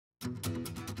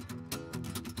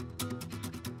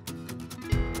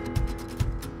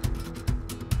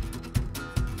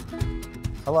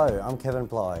Hello, I'm Kevin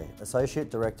Blye, Associate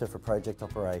Director for Project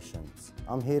Operations.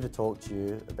 I'm here to talk to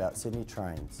you about Sydney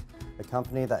Trains, a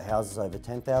company that houses over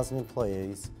 10,000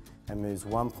 employees and moves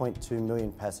 1.2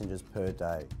 million passengers per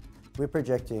day. We're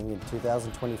projecting in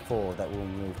 2024 that we'll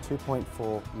move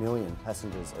 2.4 million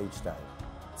passengers each day.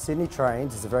 Sydney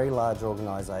Trains is a very large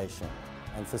organisation,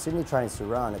 and for Sydney Trains to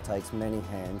run, it takes many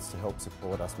hands to help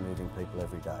support us moving people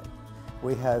every day.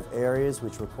 We have areas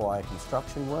which require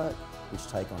construction work, which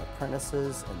take on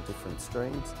apprentices and different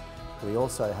streams. We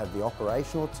also have the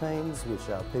operational teams, which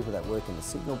are people that work in the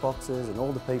signal boxes and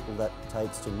all the people that it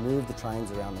takes to move the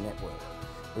trains around the network.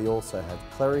 We also have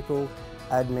clerical,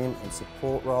 admin and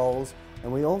support roles,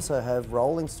 and we also have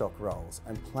rolling stock roles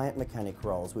and plant mechanic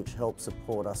roles which help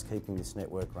support us keeping this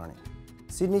network running.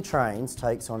 Sydney Trains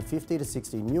takes on 50 to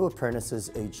 60 new apprentices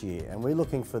each year, and we're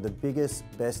looking for the biggest,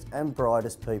 best and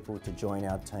brightest people to join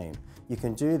our team. You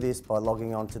can do this by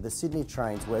logging on to the Sydney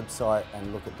Trains website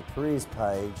and look at the careers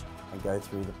page and go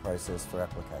through the process for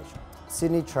application.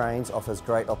 Sydney Trains offers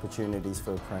great opportunities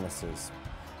for apprentices.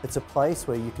 It's a place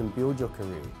where you can build your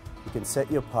career, you can set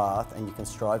your path and you can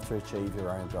strive to achieve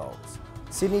your own goals.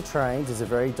 Sydney Trains is a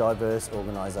very diverse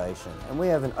organisation, and we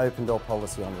have an open door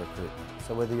policy on recruitment.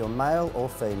 So whether you're male or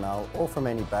female or from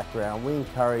any background, we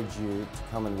encourage you to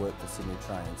come and work for Sydney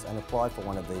Trains and apply for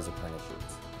one of these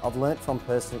apprenticeships. I've learnt from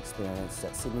personal experience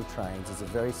that Sydney Trains is a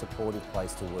very supportive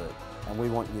place to work, and we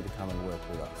want you to come and work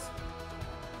with us.